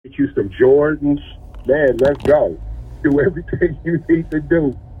you some Jordans, man, let's go. Do everything you need to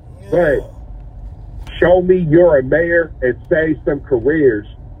do. But show me you're a mayor and save some careers.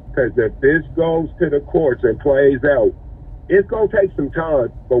 Because if this goes to the courts and plays out, it's going to take some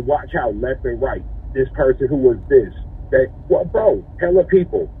time, but watch how left and right, this person who was this, that, well, bro, hella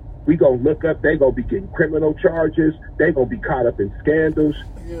people, we going to look up, they going to be getting criminal charges, they going to be caught up in scandals.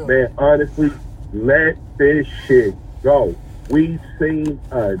 Yeah. Man, honestly, let this shit go. We've seen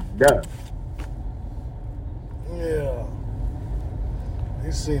enough. Yeah.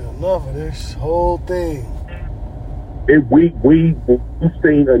 We've seen enough of this whole thing. We've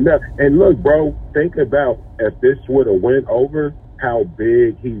seen enough. And look, bro, think about if this would have went over, how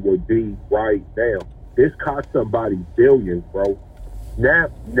big he would be right now. This cost somebody billions, bro.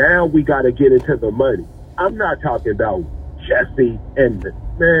 Now we got to get into the money. I'm not talking about Jesse and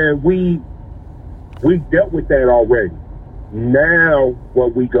man, we dealt with that already. Now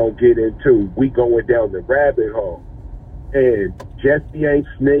what we gonna get into? We going down the rabbit hole. And Jesse ain't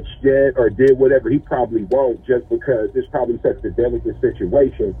snitched yet or did whatever. He probably won't just because it's probably such a delicate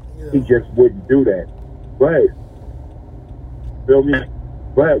situation. Yeah. He just wouldn't do that. But feel me?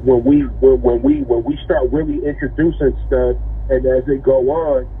 But when we start really introducing stuff, and as it go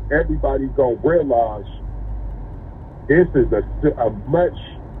on, everybody's gonna realize this is a much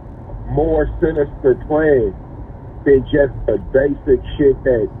more sinister plan than just the basic shit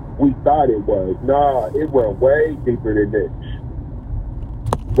that we thought it was. Nah, it went way deeper than this.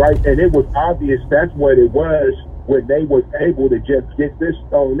 Right? And it was obvious that's what it was when they was able to just get this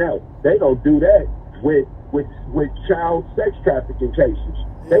thrown out. They don't do that with child sex trafficking cases.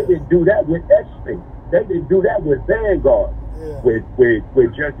 They didn't do that with Epstein. They didn't do that with Vanguard. Yeah.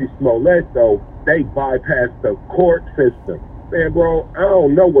 With Jesse Smollett, though, they bypassed the court system. Man, bro, I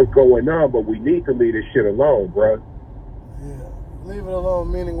don't know what's going on, but we need to leave this shit alone, bro. Yeah. Leave it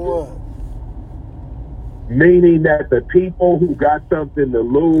alone, meaning what? Meaning that the people who got something to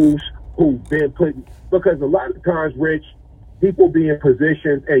lose, who've been putting, because a lot of times, Rich, people be in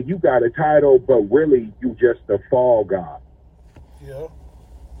positions and you got a title, but really you just a fall guy. Yeah.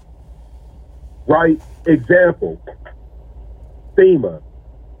 Right? Example, FEMA.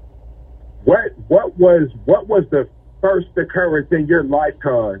 What was the first occurrence in your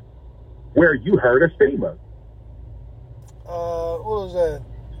lifetime where you heard of FEMA? What was that?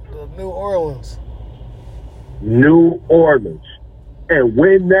 New Orleans. New Orleans. And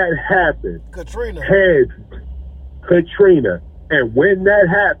when that happened, Katrina. And when that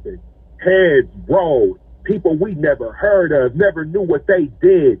happened, heads rolled. People we never heard of, never knew what they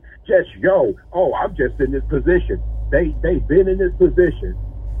did. Just, I'm just in this position. They've been in this position,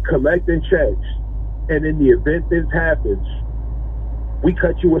 collecting checks. And in the event this happens, we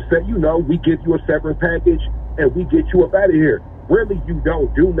cut you we give you a severance package and we get you up out of here. Really, you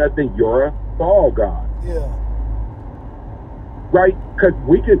don't do nothing. You're a fall guy. Yeah. Right? Because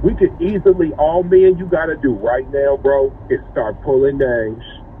we could easily, all me and you got to do right now, bro, is start pulling names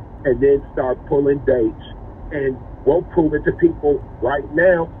and then start pulling dates. And we'll prove it to people right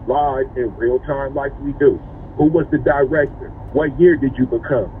now, live in real time like we do. Who was the director? What year did you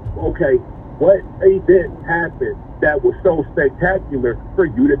become? Okay, what event happened that was so spectacular for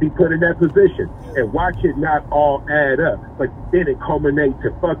you to be put in that position? And watch it not all add up. But then it culminates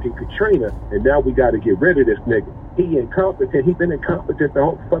to fucking Katrina, and now we got to get rid of this nigga. He incompetent. He been incompetent the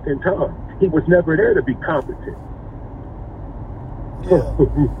whole fucking time. He was never there to be competent. Yeah.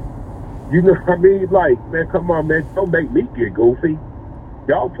 You know what I mean? Like, man, come on, man. Don't make me get goofy.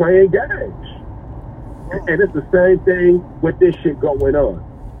 Y'all playing games. And it's the same thing with this shit going on.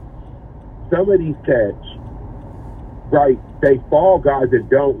 Some of these cats, right, they fall guys that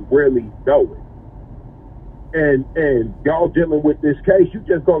don't really know it. And y'all dealing with this case, you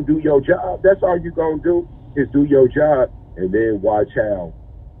just gonna do your job. That's all you gonna do is do your job. And then watch how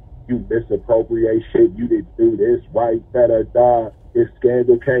you misappropriate shit. You didn't do this right, da-da-da. This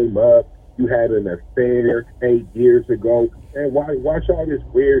scandal came up. You had an affair 8 years ago. And watch all this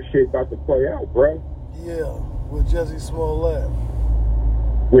weird shit about to play out, bro. Yeah, with Jesse Smollett.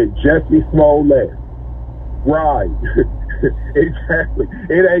 With Jesse Smollett. Right. Exactly.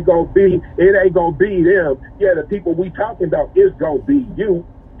 It ain't gonna be them. Yeah, the people we talking about is gonna be you.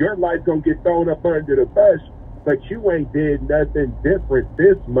 Your life's gonna get thrown up under the bus, but you ain't did nothing different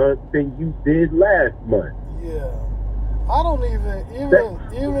this month than you did last month. Yeah. I don't even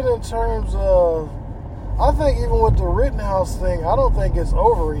in terms of, I think even with the Rittenhouse thing, I don't think it's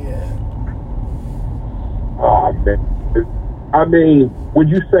over yet. Oh, man. I mean, when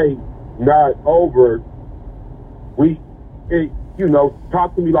you say not over,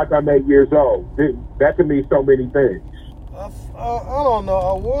 talk to me like I'm 8 years old. That can mean so many things. I don't know.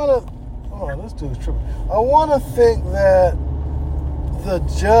 I want to. Oh, this dude's tripping. I want to think that the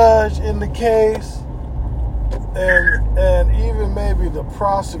judge in the case and even maybe the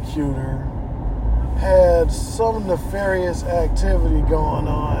prosecutor had some nefarious activity going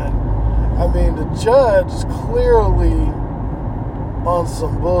on. I mean, the judge is clearly on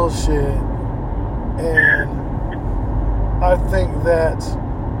some bullshit, and I think that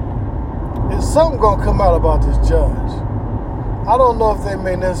it's something gonna come out about this judge. I don't know if they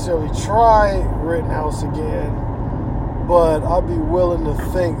may necessarily try Rittenhouse again, but I'd be willing to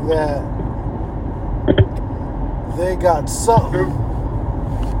think that they got something.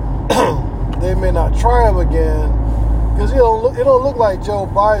 They may not try him again, because it don't look like Joe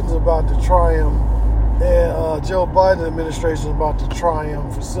Biden's about to try him, and Joe Biden's administration is about to try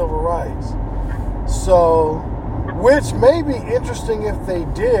him for civil rights. So, which may be interesting if they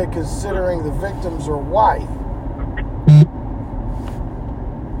did, considering the victims are white.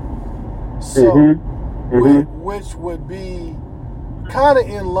 So, which would be kind of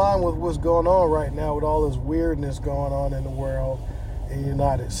in line with what's going on right now, with all this weirdness going on in the world in the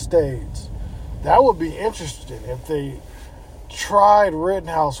United States. That would be interesting if they tried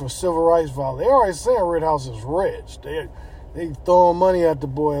Rittenhouse for civil rights violation. They already saying Rittenhouse is rich. They throwing money at the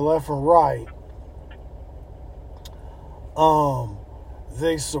boy left and right.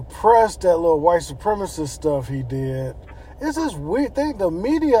 They suppressed that little white supremacist stuff he did. It's this weird thing. The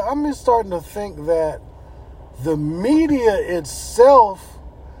media, I'm just starting to think that the media itself,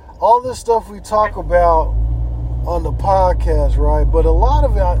 all this stuff we talk about on the podcast, right? But a lot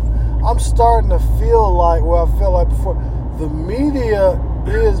of it, I'm starting to feel like, well, I felt like before, the media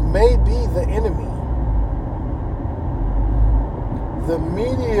may be the enemy. The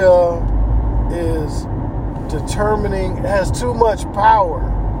media is determining, has too much power.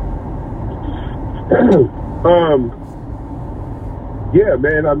 Yeah,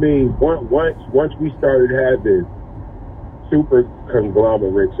 man. I mean, once we started having super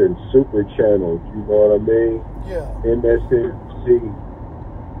conglomerates and super channels, you know what I mean? Yeah. MSNBC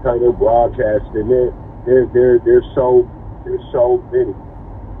kind of broadcasting it. There's so many.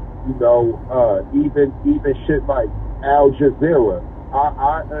 You know, even shit like Al Jazeera.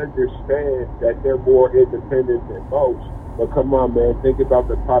 I understand that they're more independent than most, but come on, man, think about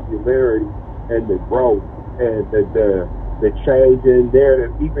the popularity and the growth and the change in there.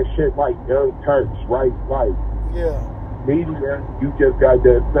 And even shit like Young Turks, right? Like, yeah, media, you just got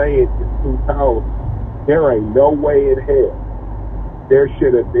done saying in 2000, there ain't no way in hell there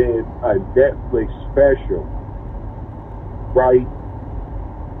should have been a Netflix special, right,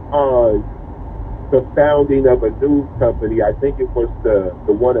 on the founding of a news company. I think it was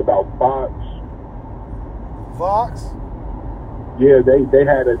the one about Fox. Fox? Yeah, they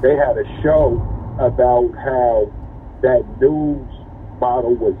had a show about how that news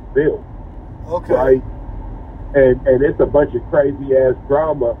model was built. Okay. Right? And it's a bunch of crazy ass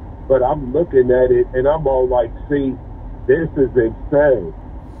drama, but I'm looking at it and I'm all like, see, this is insane.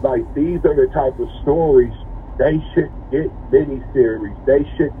 Like, these are the type of stories they should get miniseries. They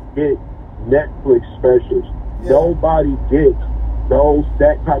should get Netflix specials. Yeah. Nobody gets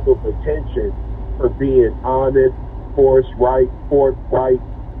that type of attention for being honest, forthright,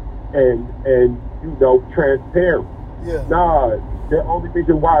 and you know, transparent. Yeah. Nah, the only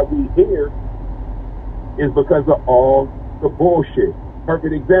reason why we here is because of all the bullshit.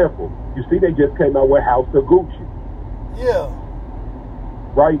 Perfect example. You see, they just came out with House of Gucci. Yeah.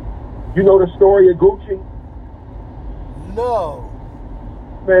 Right? You know the story of Gucci? No.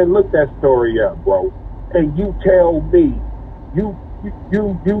 Man, look that story up, bro. And you tell me, you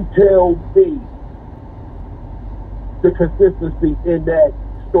tell me the consistency in that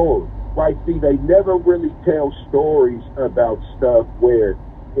story. Right? See, they never really tell stories about stuff where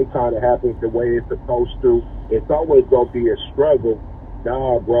it kind of happens the way it's supposed to. It's always going to be a struggle.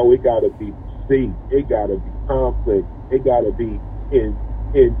 Nah, bro, it got to be siege. It got to be conflict. It got to be in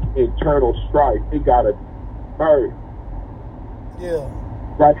internal strife. It got to be murder. Yeah.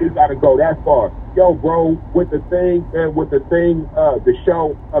 Right? It got to go that far. Yo, bro, with the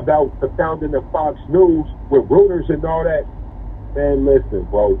show about the founding of Fox News with Reuters and all that, man, listen,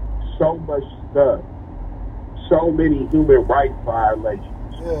 bro, so much stuff, so many human rights violations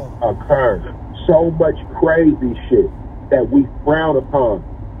occurred, so much crazy shit that we frown upon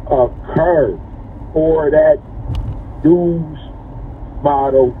occurred for that news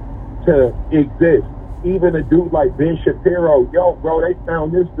model to exist. Even a dude like Ben Shapiro, yo, bro, they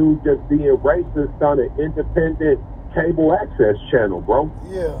found this dude just being racist on an independent cable access channel, bro.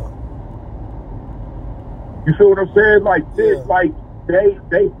 Yeah. You feel what I'm saying? Like this, like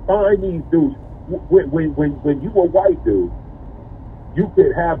they find these dudes. when you a white dude, you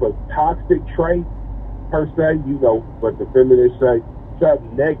could have a toxic trait per se, you know, but the feminists say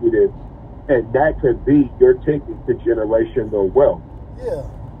something negative, and that could be your ticket to generational wealth. Yeah.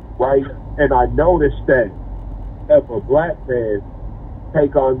 Right? And I noticed that if a black man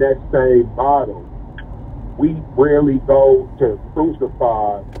take on that same model, we rarely go to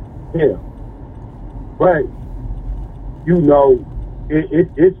crucify him. But you know,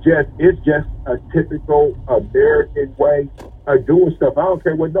 it's just a typical American way of doing stuff. I don't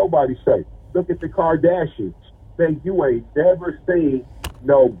care what nobody say. Look at the Kardashians. You ain't never seen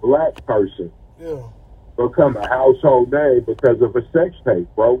no black person become a household name because of a sex tape,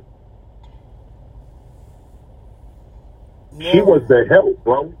 bro. No. She was the help,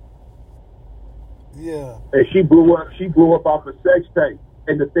 bro. Yeah. And she blew up off a sex tape.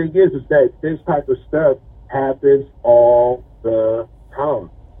 And the thing is that this type of stuff happens all the time.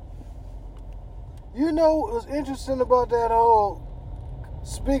 You know what's interesting about that whole,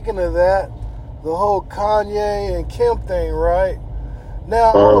 speaking of that, the whole Kanye and Kim thing, right?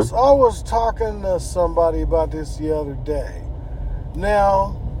 Now, I was talking to somebody about this the other day.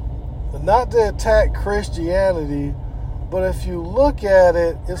 Now, not to attack Christianity, but if you look at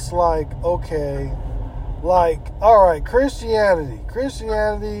it, it's like, okay, like, all right, Christianity,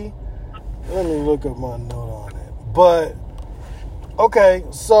 let me look up my note on it. But, okay,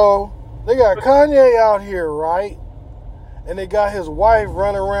 so they got Kanye out here, right? And they got his wife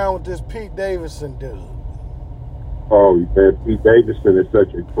running around with this Pete Davidson dude. Oh, man, Pete Davidson is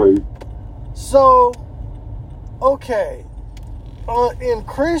such a creep. So, okay, in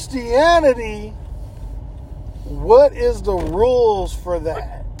Christianity, what is the rules for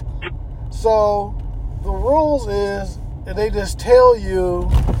that? So, the rules is they just tell you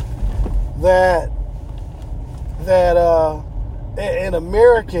that an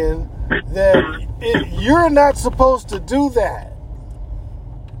American that you're not supposed to do that,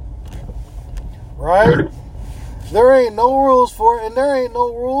 right? There ain't no rules for it, and there ain't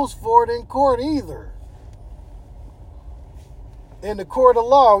no rules for it in court either. In the court of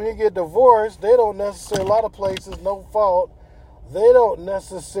law, when you get divorced, they don't necessarily, a lot of places, no fault, they don't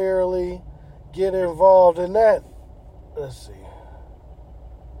necessarily get involved in that. Let's see.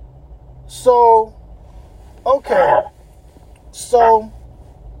 So, okay. So,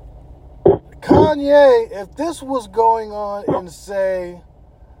 Kanye, if this was going on in, say,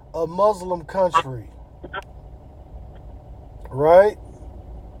 a Muslim country, right?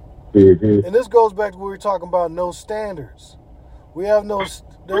 Mm-hmm. And this goes back to what we were talking about, no standards. There's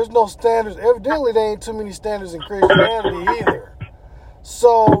no standards. Evidently, there ain't too many standards in Christianity either.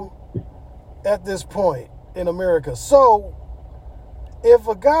 So, at this point in America. So, if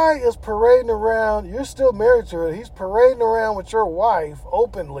a guy is parading around, you're still married to her, he's parading around with your wife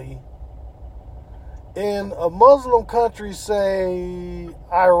openly in a Muslim country, say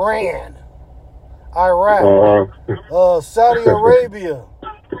Iran, Iraq, Saudi Arabia,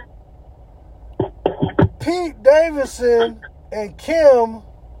 Pete Davidson and Kim,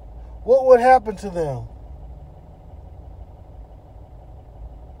 what would happen to them?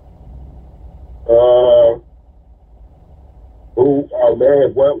 Oh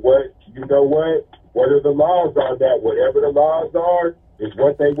man, what, you know what? What are the laws on that? Whatever the laws are, is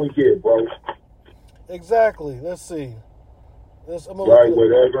what they would get, bro. Exactly. Let's see. Right,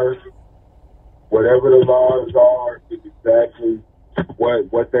 whatever the laws are, is exactly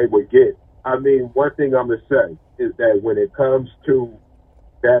what they would get. I mean, one thing I'm going to say is that when it comes to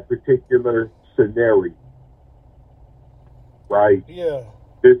that particular scenario, right? Yeah.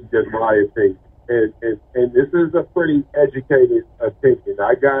 This is just my opinion. And this is a pretty educated opinion.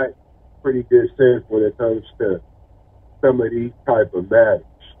 I got pretty good sense when it comes to some of these type of matters,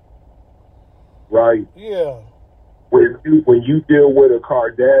 right? Yeah. When you deal with a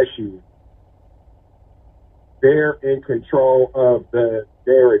Kardashian, they're in control of the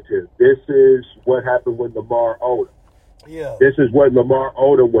narrative. This is what happened with Lamar Odom. Yeah. This is what Lamar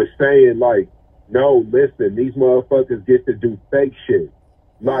Odom was saying, like, no, listen, these motherfuckers get to do fake shit.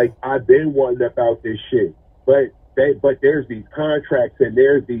 Like, I've been wanting about this shit. But there's these contracts and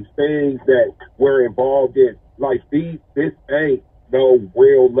there's these things that we're involved in. Like, this ain't no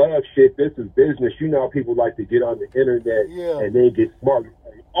real love shit. This is business. You know how people like to get on the internet and then get smart and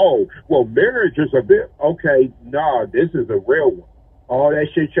say, oh, well, marriage is a bit, okay, nah, this is a real one. All that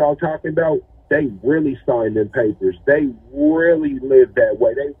shit y'all talking about, they really signed them papers. They really live that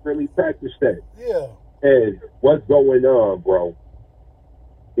way. They really practice that. Yeah. And what's going on, bro,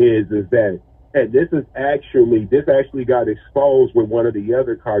 is that, and this actually got exposed with one of the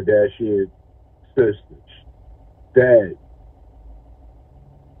other Kardashian sisters, that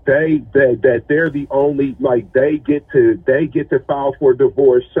that they're the only, like, they get to file for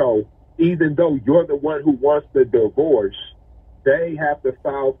divorce. So even though you're the one who wants the divorce, they have to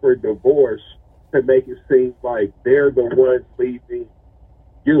file for divorce to make it seem like they're the ones leaving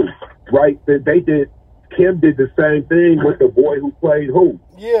you, right? Kim did the same thing with the boy who played who?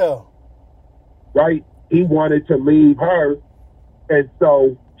 Yeah. Right? He wanted to leave her, and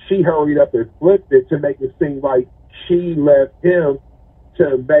so she hurried up and flipped it to make it seem like she left him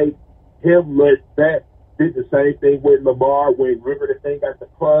to make him look bad. Did the same thing with Lamar when, remember the thing at the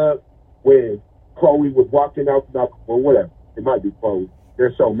club when Chloe was walking out, or whatever. It might be Chloe.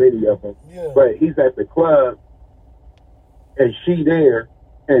 There's so many of them. Yeah. But he's at the club, and she there,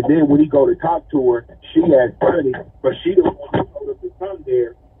 and then when he go to talk to her, she has money, but she didn't want to come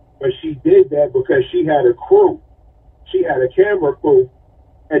there. But she did that because she had a crew. She had a camera crew,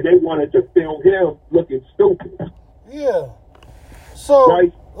 and they wanted to film him looking stupid. Yeah. So,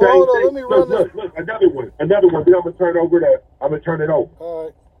 right? hold on, let me run this. Look, another one. Then I'm gonna turn it over. All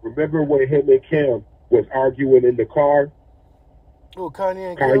right. Remember when him and Kim was arguing in the car? Oh,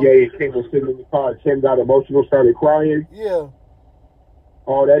 Kanye and Kim? Kanye and Kim was sitting in the car. Kim got emotional, started crying. Yeah.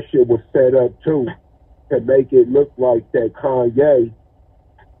 All that shit was set up too to make it look like that Kanye,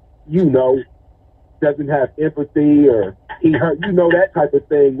 doesn't have empathy or he hurt, that type of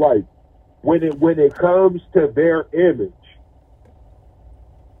thing. Like when it comes to their image,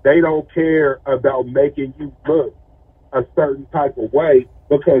 they don't care about making you look a certain type of way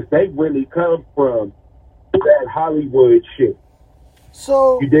because they really come from that Hollywood shit.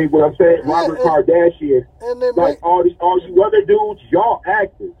 So you dig what I'm saying? Yeah, Robert Kardashian, and they like all you other dudes, y'all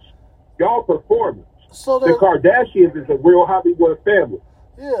actors, y'all performers. So the Kardashians is a real Hollywood family.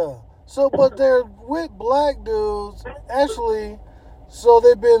 Yeah. So, but they're with black dudes, actually, so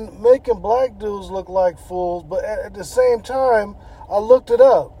they've been making black dudes look like fools, but at the same time, I looked it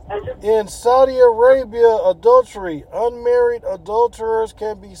up. In Saudi Arabia, adultery, unmarried adulterers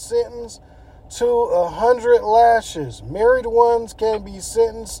can be sentenced to 100 lashes. Married ones can be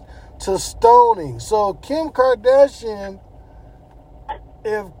sentenced to stoning. So Kim Kardashian,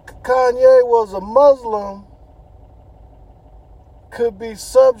 if Kanye was a Muslim, could be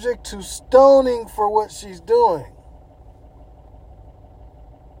subject to stoning for what she's doing.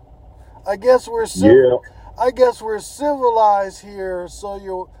 I guess we're civilized here, so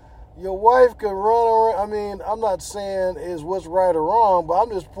your wife could run around. I mean, I'm not saying is what's right or wrong, but I'm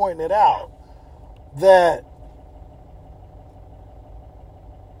just pointing it out that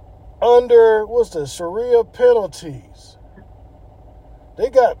under Sharia penalties, they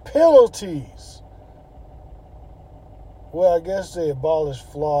got penalties. Well, I guess they abolished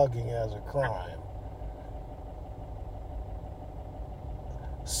flogging as a crime.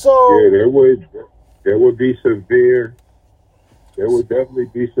 So yeah, there would be severe. There would definitely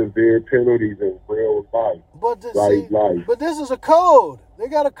be severe penalties in real life. But this is a code. They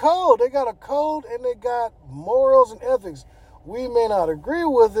got a code. They got a code, and they got morals and ethics. We may not agree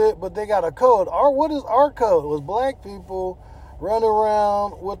with it, but they got a code. What is our code? It was black people running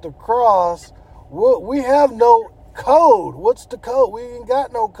around with the cross. We have no code. What's the code? We ain't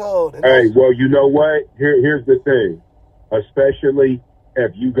got no code. Hey, well, you know what? Here's the thing. Especially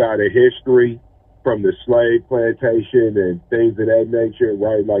if you got a history from the slave plantation and things of that nature,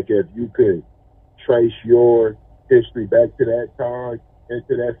 right? Like if you could trace your history back to that time,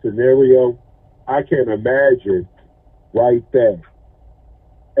 into that scenario, I can imagine, right, that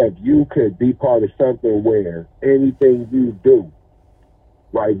if you could be part of something where anything you do,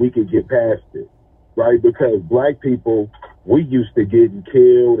 right, we could get past it. Right, because black people, we used to getting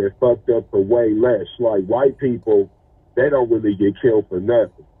killed and fucked up for way less. Like white people, they don't really get killed for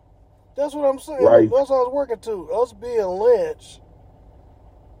nothing. That's what I'm saying. Right. That's what I was working to. Us being lynched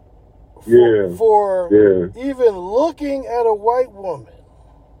for even looking at a white woman.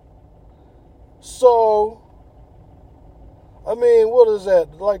 So, I mean, what is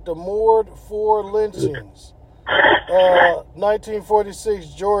that? Like the Ward 4 lynchings.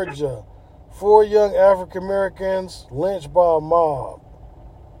 1946, Georgia. 4 young African Americans lynched by a mob.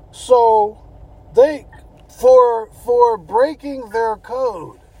 So they for breaking their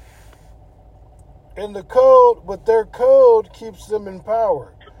code. And their code keeps them in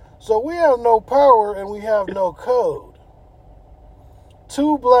power. So we have no power and we have no code.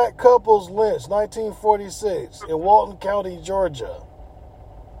 2 black couples lynched 1946 in Walton County, Georgia.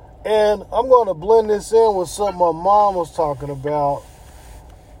 And I'm going to blend this in with something my mom was talking about.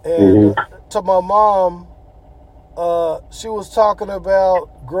 And to my mom, she was talking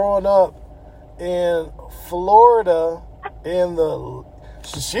about growing up in Florida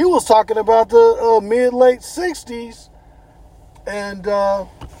she was talking about the mid-late 60s. And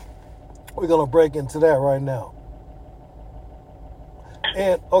We're going to break into that right now.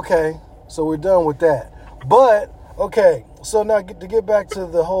 And, okay, so we're done with that. But, okay, so now to get back to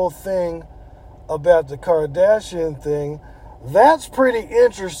the whole thing about the Kardashian thing, that's pretty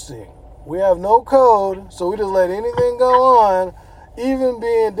interesting. We have no code, so we just let anything go on, even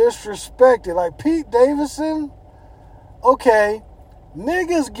being disrespected. Like Pete Davidson, okay,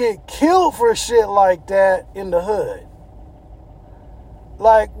 niggas get killed for shit like that in the hood.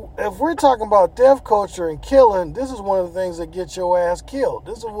 Like, if we're talking about death culture and killing, this is one of the things that get your ass killed.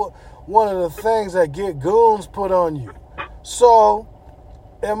 This is one of the things that get goons put on you. So,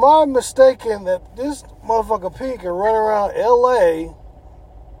 am I mistaken that this motherfucker P can run around L.A.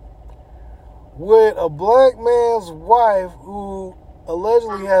 with a black man's wife who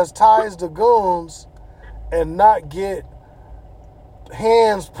allegedly has ties to goons and not get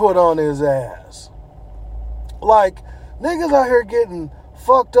hands put on his ass? Like, niggas out here getting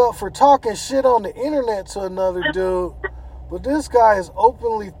fucked up for talking shit on the internet to another dude, but this guy is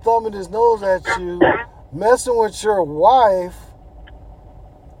openly thumbing his nose at you, messing with your wife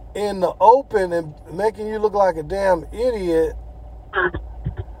in the open and making you look like a damn idiot,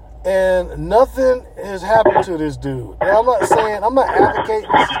 and nothing has happened to this dude. Now, I'm not advocating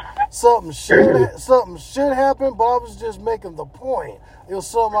something should happen, but I was just making the point. It was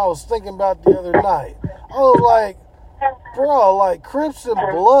something I was thinking about the other night. I was like, bro, like, Crips and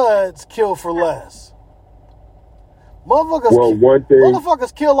Bloods kill for less.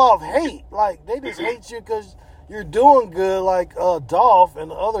 Motherfuckers kill off hate. Like, they just hate you because you're doing good, like Dolph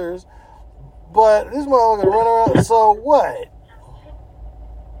and others. But this motherfucker run around, so what?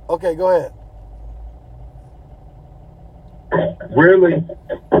 Okay, go ahead. Really,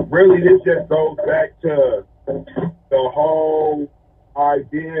 this just goes back to the whole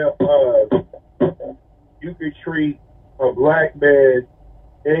idea of you could treat a black man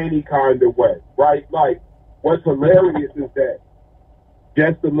any kind of way, right? Like, what's hilarious is that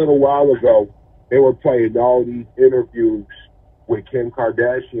just a little while ago, they were playing all these interviews with Kim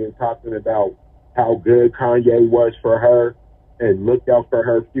Kardashian talking about how good Kanye was for her and looked out for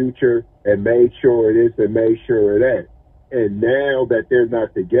her future and made sure of this and made sure of that. And now that they're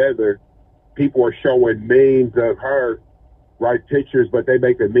not together, people are showing memes of her, right, pictures, but they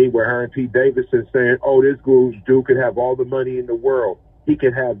make a meme with her and Pete Davidson saying, oh, this dude could have all the money in the world. He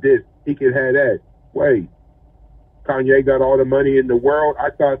could have this. He could have that. Wait, Kanye got all the money in the world? I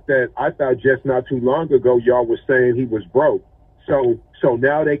thought just not too long ago y'all was saying he was broke. So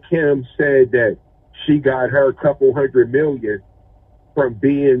now that Kim said that she got her couple $100 million from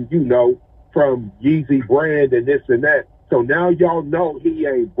being, from Yeezy brand and this and that. So now y'all know he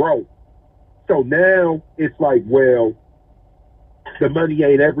ain't broke. So now it's like, well, the money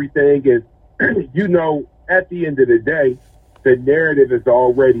ain't everything. And, at the end of the day, the narrative is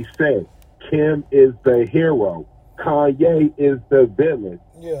already set. Kim is the hero. Kanye is the villain.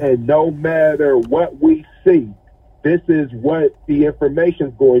 Yeah. And no matter what we see, this is what the information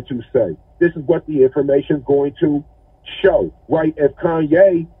is going to say. This is what the information is going to show, right? If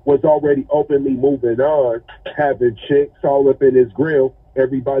Kanye was already openly moving on, having chicks all up in his grill,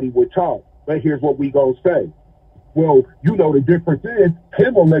 everybody would talk. But here's what we gonna say. Well, the difference is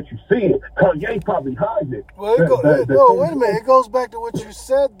Kim will let you see it. Kanye probably hiding it. Well, wait a minute. It goes back to what you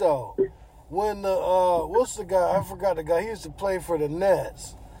said, though. When what's the guy? I forgot the guy. He used to play for the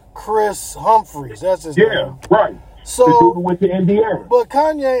Nets. Chris Humphries. That's his name. Yeah, right. So, the dude who went to Indiana. But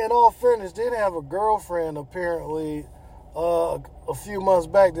Kanye, in all fairness, did have a girlfriend, apparently, a few months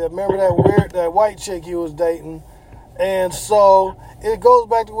back. Remember that white chick he was dating? And so, it goes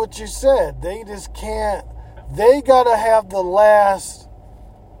back to what you said. They just can't. They gotta have the last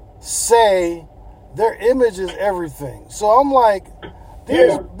say. Their image is everything. So I'm like,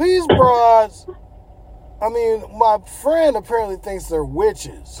 these broads, I mean, my friend apparently thinks they're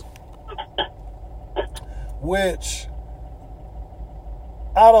witches. Which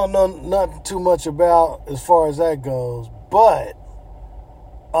I don't know nothing too much about as far as that goes. But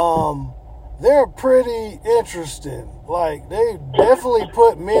they're pretty interesting. Like, they definitely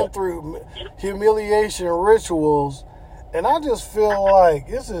put men through humiliation rituals. And I just feel like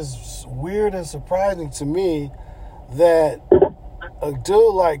this is weird and surprising to me that a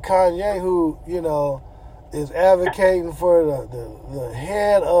dude like Kanye, who, is advocating for the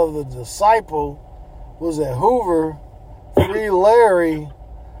head of the Disciple, was at Hoover, Free Larry,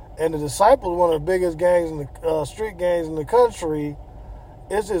 and the Disciple is one of the biggest gangs in the street gangs in the country.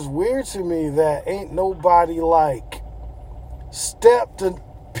 It's just weird to me that ain't nobody like stepped to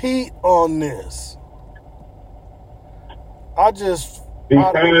Pete on this.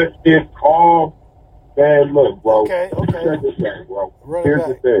 Because it's all Man, look, bro. Okay. Check this out, bro. Run it Here's back.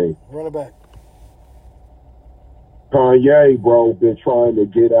 the thing. Run it back. Kanye, bro, been trying to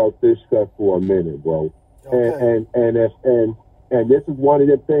get out this stuff for a minute, bro. Okay. And this is one of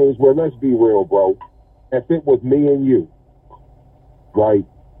the things where, let's be real, bro. If it was me and you, right,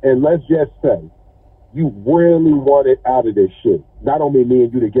 and let's just say you really wanted out of this shit. Not only me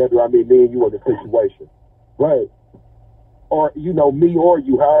and you together, I mean me and you in the situation. But, or, you know, me or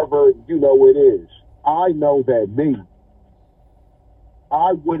you, however, you know it is. I know that me,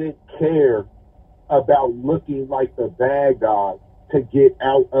 I wouldn't care about looking like the bad guy to get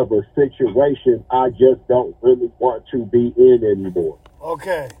out of a situation I just don't really want to be in anymore.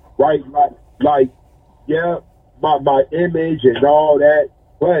 Okay. Right? Like, yeah, my image and all that,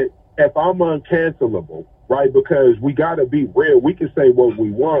 but if I'm uncancelable, right, because we got to be real, we can say what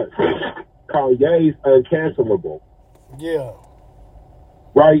we want. Kanye's uncancelable. Yeah.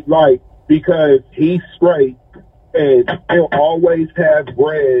 Right? Like, because he's straight and he'll always have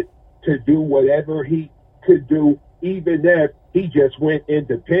bread to do whatever he could do, even if he just went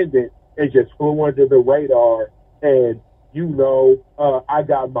independent and just flew under the radar. And, you know, I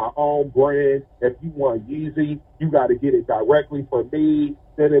got my own brand. If you want Yeezy, you got to get it directly from me.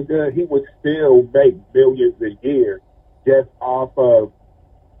 He would still make millions a year just off of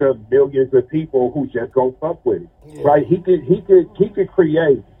the millions of people who just go fuck with it. Yeah. Right? He could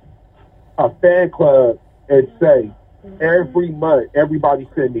create a fan club and say, every month, everybody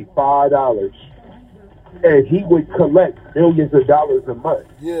send me $5, and he would collect millions of dollars a month.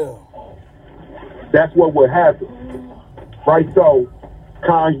 Yeah. That's what would happen. Right? So,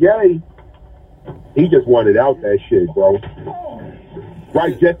 Kanye, he just wanted out that shit, bro.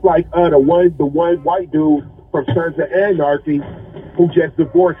 Right? Just like the one white dude from Sons of Anarchy who just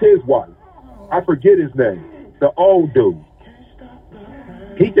divorced his wife. I forget his name. The old dude.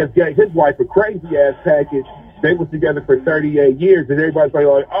 He just gave his wife a crazy-ass package. They was together for 38 years, and everybody's like,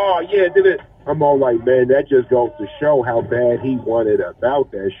 oh, yeah, did it. I'm all like, man, that just goes to show how bad he wanted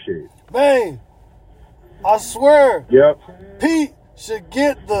about that shit. Man, I swear. Yep. Pete should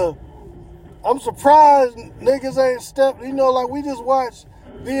get I'm surprised niggas ain't stepped. You know, like, we just watched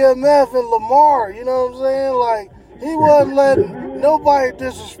BMF and Lamar, you know what I'm saying? Like, he wasn't letting nobody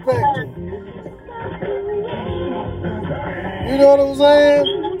disrespect him. You know what I'm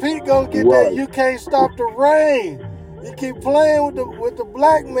saying? Pete gonna get that You Can't Stop the Rain. He keep playing with the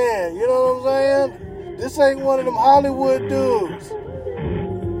black man. You know what I'm saying? This ain't one of them Hollywood dudes.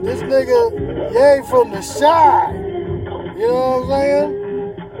 This nigga, Ye from the Shy. You know what I'm saying?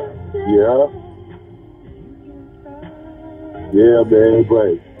 Yeah, man,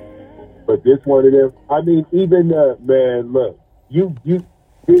 but this one of them. I mean, even man, look, you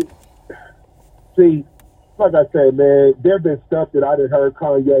see. Like I said, man, there been stuff that I done heard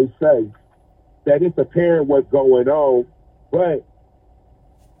Kanye say that it's apparent what's going on. But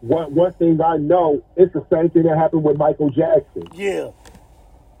one thing I know, it's the same thing that happened with Michael Jackson. Yeah.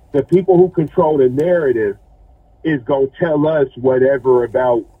 The people who control the narrative is going to tell us whatever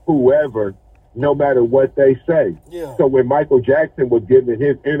about whoever, no matter what they say. Yeah. So when Michael Jackson was giving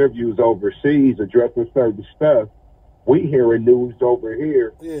his interviews overseas addressing certain stuff, we hearing news over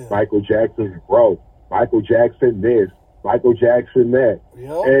here. Yeah. Michael Jackson's broke. Michael Jackson this, Michael Jackson that.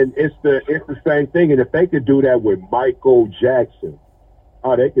 Yep. And it's the same thing. And if they could do that with Michael Jackson,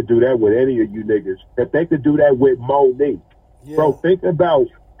 they could do that with any of you niggas. If they could do that with Monique. Yeah. Bro, think about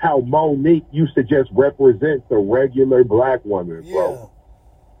how Monique used to just represent the regular black woman, bro.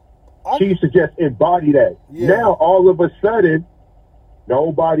 She used to just embody that. Yeah. Now, all of a sudden,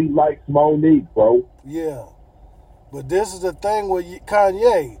 nobody likes Monique, bro. Yeah. But this is the thing with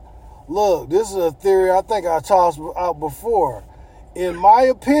Kanye. Look, this is a theory I think I tossed out before. In my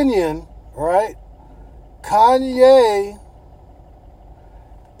opinion, right, Kanye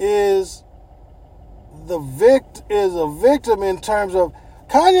is a victim in terms of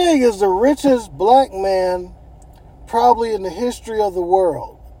Kanye is the richest black man probably in the history of the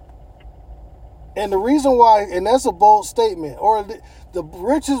world. And the reason why, and that's a bold statement, or the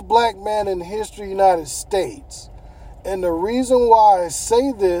richest black man in the history of the United States. And the reason why I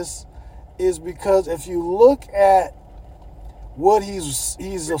say this is because if you look at what he's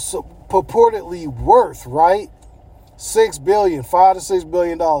purportedly worth, right? $5 to $6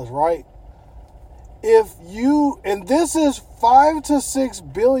 billion, right? And this is $5 to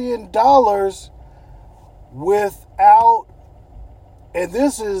 $6 billion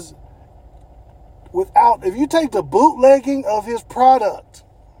if you take the bootlegging of his product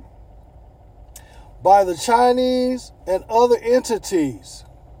by the Chinese and other entities,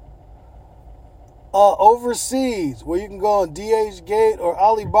 overseas, where you can go on DHgate or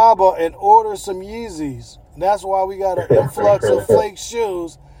Alibaba and order some Yeezys. And that's why we got an influx of fake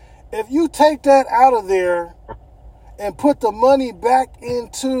shoes. If you take that out of there and put the money back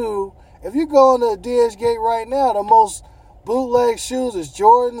into, if you go on the DHgate right now, the most bootleg shoes is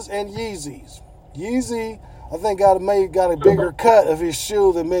Jordans and Yeezys. Yeezy, I think, got a bigger cut of his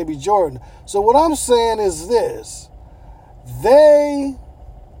shoe than maybe Jordan. So what I'm saying is this: they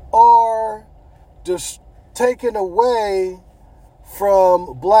are just taken away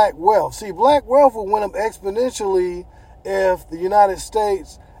from black wealth. See, black wealth would went up exponentially if the United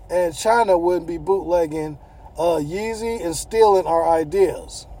States and China wouldn't be bootlegging Yeezy and stealing our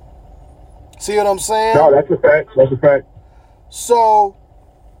ideas. See what I'm saying? No, that's a fact. That's a fact. So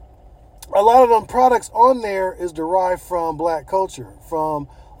a lot of them products on there is derived from black culture,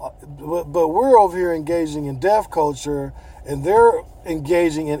 but we're over here engaging in deaf culture, and they're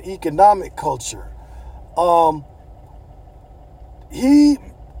engaging in economic culture. He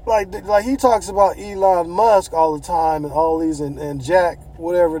talks about Elon Musk all the time and all these and Jack,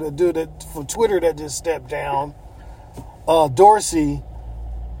 whatever, the dude that from Twitter that just stepped down, Dorsey.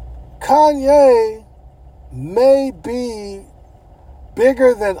 Kanye may be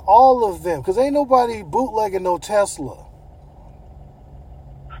bigger than all of them, because ain't nobody bootlegging no Tesla.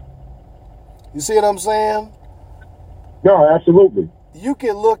 You see what I'm saying? No, absolutely. You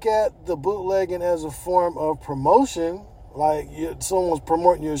can look at the bootlegging as a form of promotion, like someone's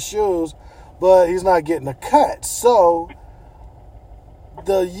promoting your shoes, but he's not getting a cut. So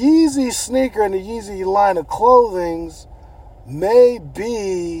the Yeezy sneaker and the Yeezy line of clothing may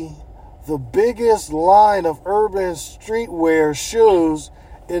be the biggest line of urban streetwear shoes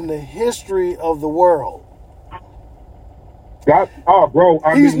in the history of the world.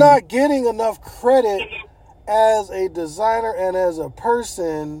 He's not getting enough credit as a designer and as a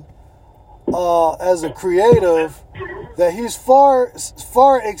person, as a creative, that he's far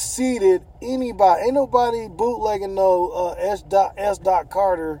exceeded anybody. Ain't nobody bootlegging no S.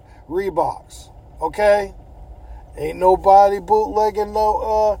 Carter Reeboks, okay? Ain't nobody bootlegging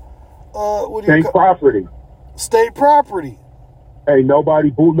no State property. Ain't nobody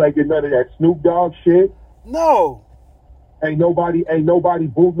bootlegging none of that Snoop Dogg shit. No. Ain't nobody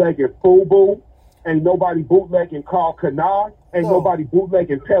bootlegging FUBU. Ain't nobody bootlegging Carl Kanai. Ain't nobody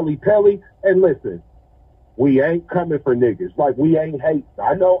bootlegging Pelly Pelly. And listen, we ain't coming for niggas. Like, we ain't hating.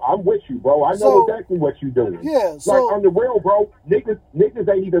 I know, I'm with you, bro. I know exactly what you doing. Yeah. Like, on the real, bro, niggas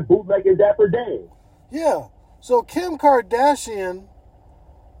ain't even bootlegging Dapper Dan. Yeah. So Kim Kardashian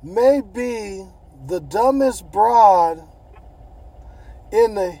may be the dumbest broad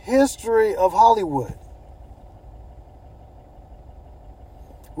in the history of Hollywood.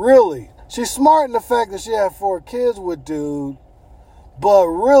 Really. She's smart in the fact that she had 4 kids with dude, but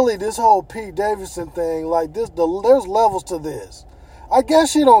really this whole Pete Davidson thing, like this, there's levels to this. I guess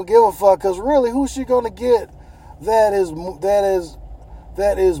she don't give a fuck, because really, who's she gonna get that is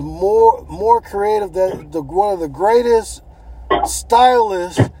more creative? One of the greatest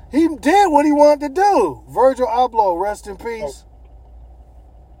stylists. He did what he wanted to do. Virgil Abloh, rest in peace.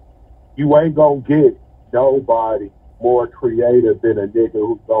 You ain't gonna get nobody more creative than a nigga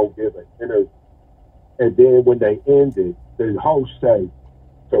who's gonna give an interview. And then when they end it, the host say,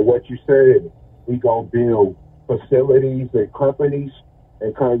 so what you said, we gonna build facilities and companies.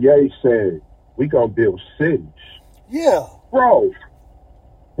 And Kanye said, we gonna build cities. Yeah. Bro,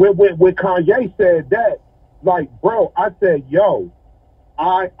 when Kanye said that, like, bro, I said, yo,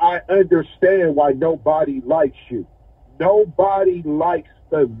 I understand why nobody likes you. Nobody likes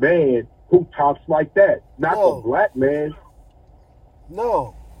the man who talks like that. Not the black man.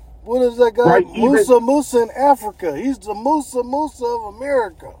 No. What is that guy? Right, Musa in Africa. He's the Musa of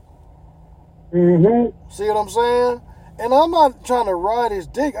America. Mm-hmm. See what I'm saying? And I'm not trying to ride his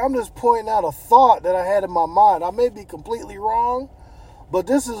dick. I'm just pointing out a thought that I had in my mind. I may be completely wrong, but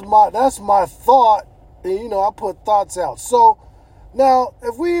that's my thought. And, I put thoughts out. So now,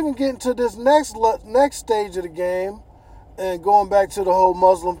 if we even get into this next stage of the game, and going back to the whole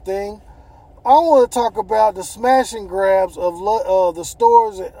Muslim thing, I want to talk about the smash and grabs of the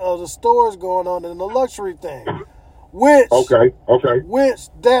stores going on in the luxury thing, which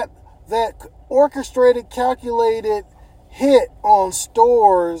that orchestrated, calculated hit on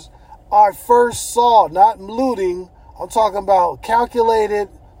stores I first saw, not looting. I'm talking about calculated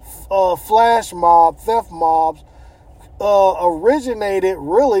flash mob, theft mobs, originated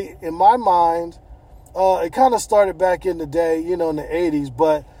really, in my mind. It kind of started back in the day, in the 80s,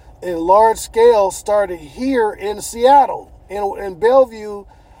 but in large scale started here in Seattle, in Bellevue,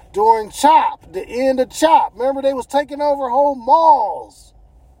 during CHOP, the end of CHOP. Remember, they was taking over whole malls.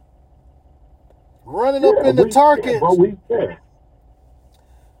 running up in the Target, bro,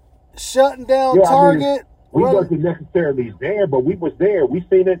 shutting down Target. We wasn't necessarily there, but we was there. We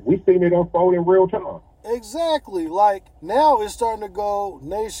seen it unfold in real time. Exactly. Like, now it's starting to go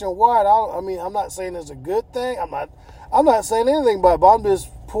nationwide. I mean, I'm not saying it's a good thing. I'm not saying anything about it, but I'm just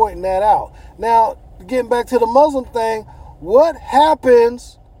pointing that out. Now, getting back to the Muslim thing, what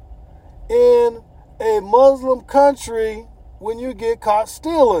happens in a Muslim country when you get caught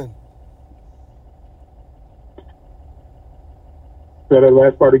stealing? So that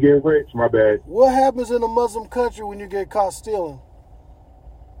last part of getting rich, my bad. What happens in a Muslim country when you get caught stealing?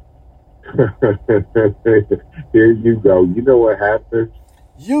 Here you go. You know what happens?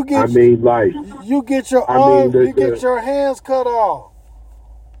 You get your arms, get your hands cut off.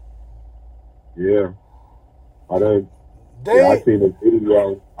 Yeah. I seen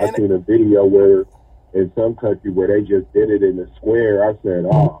a video where in some country where they just did it in the square. I said,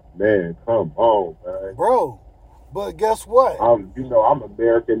 "Oh man, come on, man, bro." But guess what? I'm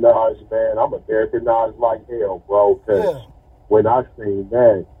Americanized, man. I'm Americanized like hell, bro. Because when I seen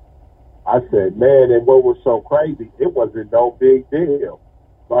that, I said, man, and what was so crazy, it wasn't no big deal.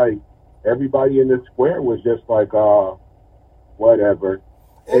 Like, everybody in the square was just like, whatever.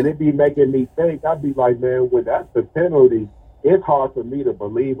 And it be making me think, I'd be like, man, when that's the penalty, it's hard for me to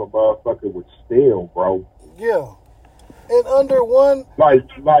believe a motherfucker would steal, bro. Yeah. And under one... Like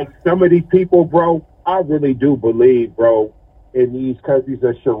some of these people, bro, I really do believe, bro, in these countries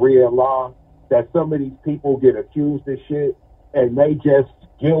of Sharia law, that some of these people get accused of shit and they just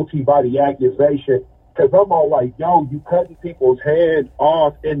guilty by the accusation. Because I'm all like, yo, you cutting people's hands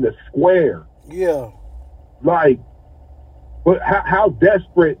off in the square. Yeah. Like, but how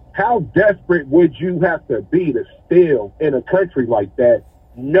desperate would you have to be to steal in a country like that,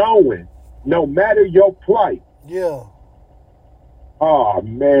 knowing no matter your plight? Yeah. Oh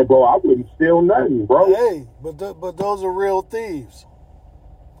man, bro, I wouldn't steal nothing, bro. Hey, but those are real thieves,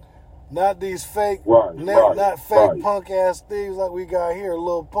 not these fake, not fake punk ass thieves like we got here,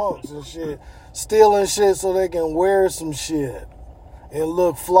 little punks and shit, stealing shit so they can wear some shit and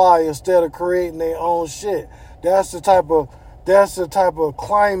look fly instead of creating their own shit. That's the type of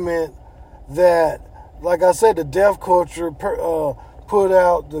climate that, like I said, the deaf culture put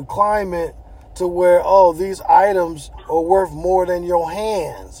out the climate to where, these items are worth more than your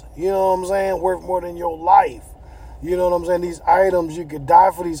hands. You know what I'm saying? Worth more than your life. You know what I'm saying? These items, you could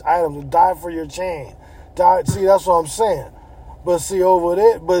die for these items, die for your chain. See, that's what I'm saying. But see,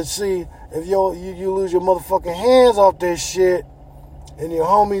 if you lose your motherfucking hands off this shit, and your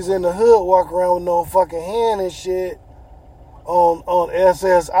homies in the hood walk around with no fucking hand and shit on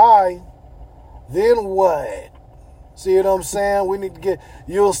SSI, then what? See what I'm saying?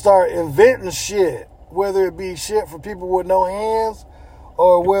 You'll start inventing shit, whether it be shit for people with no hands,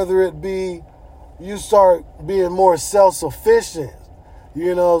 or whether it be you start being more self-sufficient,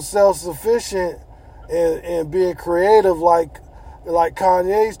 self-sufficient and being creative like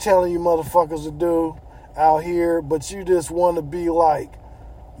Kanye's telling you motherfuckers to do out here, but you just want to be like,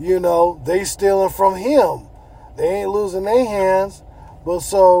 they stealing from him. They ain't losing their hands, but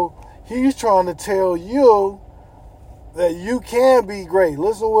so he's trying to tell you that you can be great.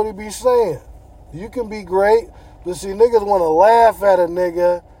 Listen to what he be saying. You can be great, but see, niggas want to laugh at a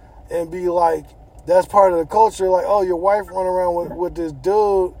nigga and be like, that's part of the culture. Like, oh, your wife run around with this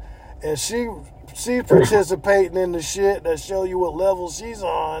dude, and she participating in the shit that show you what level she's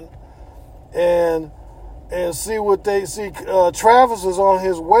on, and see what they see. Travis is on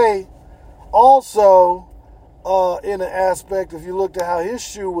his way. Also, in an aspect, if you looked at how his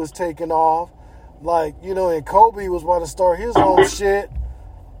shoe was taken off, like, and Kobe was about to start his own shit,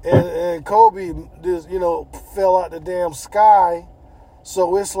 and Kobe just, fell out the damn sky.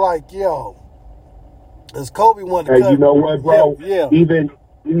 So it's like, yo, as Kobe wanted to cut. You know what, bro? Yeah.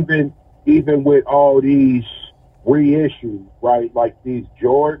 Even with all these reissues, right? Like these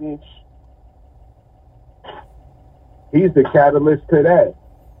Jordans, he's the catalyst to that,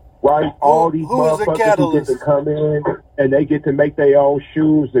 right? All these motherfuckers who get to come in and they get to make their own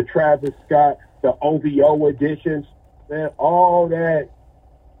shoes, the Travis Scott, the OVO editions, man, all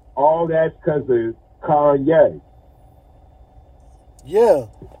that's because of Kanye. Yeah.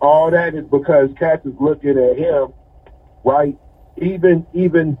 All that is because cats is looking at him, right? Even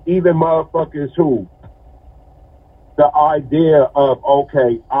motherfuckers who the idea of,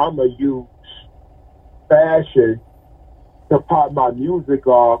 okay, I'ma use fashion to pop my music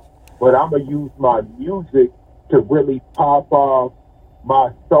off, but I'ma use my music to really pop off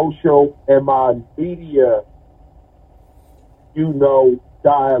my social and my media,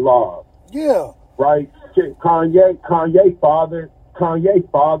 dialogue. Yeah. Right? Kanye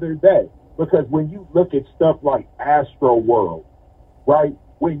fathered that. Because when you look at stuff like Astro World, right?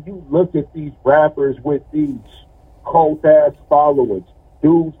 When you look at these rappers with these cult-ass followers,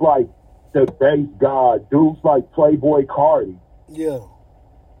 dudes like the Bass God, dudes like Playboy Cardi. Yeah.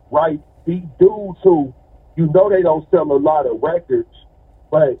 Right? These dudes who, you know, they don't sell a lot of records,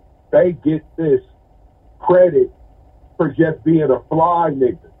 but they get this credit for just being a fly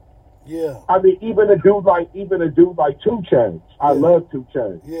nigga. Yeah. I mean, even a dude like 2 Chainz. I love 2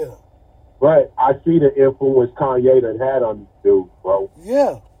 Chainz. Yeah. But I see the influence Kanye done had on these dudes, bro.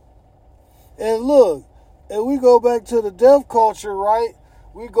 Yeah. And look, and we go back to the deaf culture, right?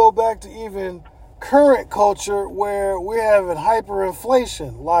 We go back to even current culture where we're having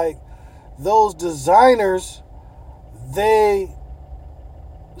hyperinflation. Like those designers,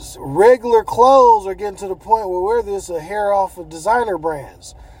 regular clothes are getting to the point where we're this a hair off of designer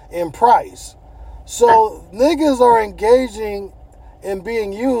brands in price. So niggas are engaging in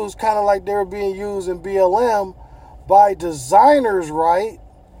being used kind of like they're being used in BLM by designers, right?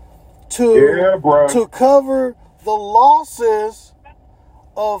 To cover the losses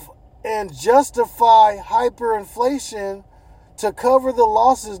of and justify hyperinflation, to cover the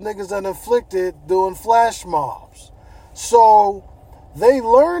losses niggas done inflicted doing flash mobs. So they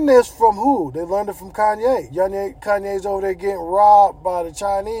learned this from who? They learned it from Kanye. Kanye's over there getting robbed by the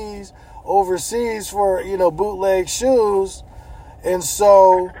Chinese overseas for, bootleg shoes. And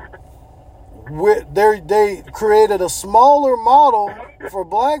so they created a smaller model for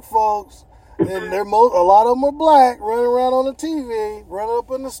black folks, and a lot of them are black, running around on the TV, running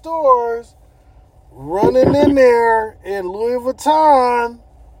up in the stores, running in there in Louis Vuitton.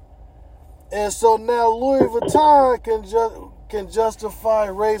 And so now Louis Vuitton can justify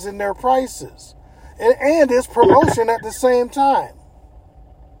raising their prices. And it's promotion at the same time.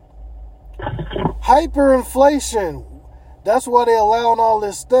 Hyperinflation. That's why they allowing all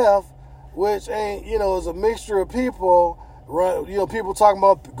this stuff, which ain't, is a mixture of people, right? People talking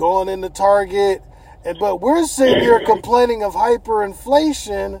about going into Target, but we're sitting here complaining of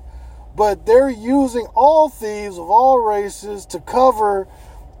hyperinflation, but they're using all thieves of all races to cover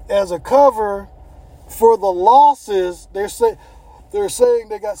for the losses. They're saying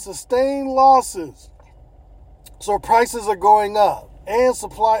they got sustained losses, so prices are going up, and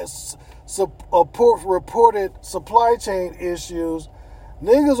reported supply chain issues.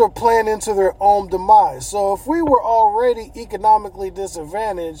 Niggas are playing into their own demise. So if we were already economically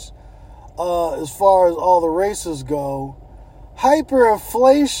disadvantaged as far as all the races go,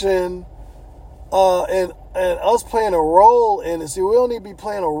 hyperinflation and us playing a role in it. See, we don't need to be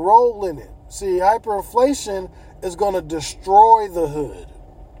playing a role in it. See, hyperinflation is going to destroy the hood.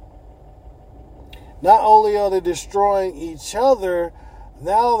 Not only are they destroying each other,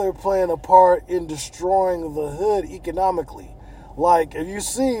 now they're playing a part in destroying the hood economically. Like, if you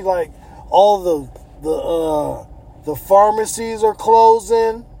see, like, all the pharmacies are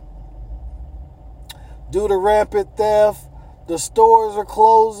closing due to rampant theft. The stores are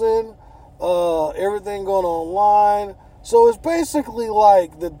closing. Everything going online. So it's basically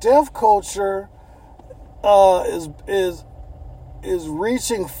like the deaf culture is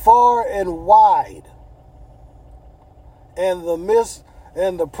reaching far and wide, and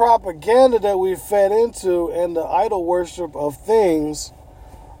the propaganda that we fed into and the idol worship of things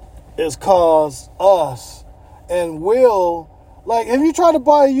has caused us and will. Like, have you tried to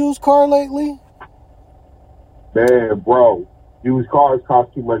buy a used car lately? Man, bro, used cars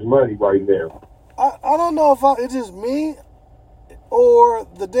cost too much money right now. I don't know if it's just me or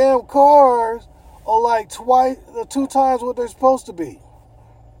the damn cars are like 2 times what they're supposed to be.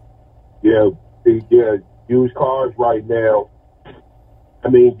 Yeah, used cars right now. I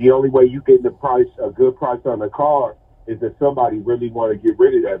mean, the only way you get a good price on a car is if somebody really want to get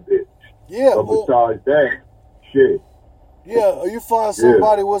rid of that bitch. Yeah. But besides that, shit. Yeah, or you find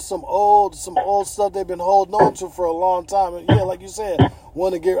somebody with some old stuff they've been holding on to for a long time. And yeah, like you said,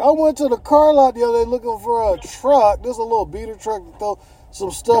 want to get. I went to the car lot the other day looking for a truck. There's a little beater truck to throw some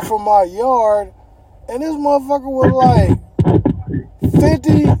stuff from my yard, and this motherfucker was like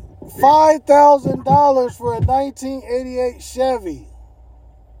 $55,000 for a 1988 Chevy.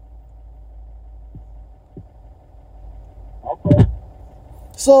 Okay.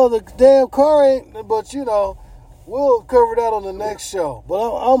 So the damn car ain't, but we'll cover that on the next show.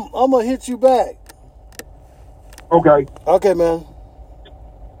 But I'm gonna hit you back. Okay. Okay, man.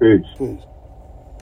 Peace. Peace.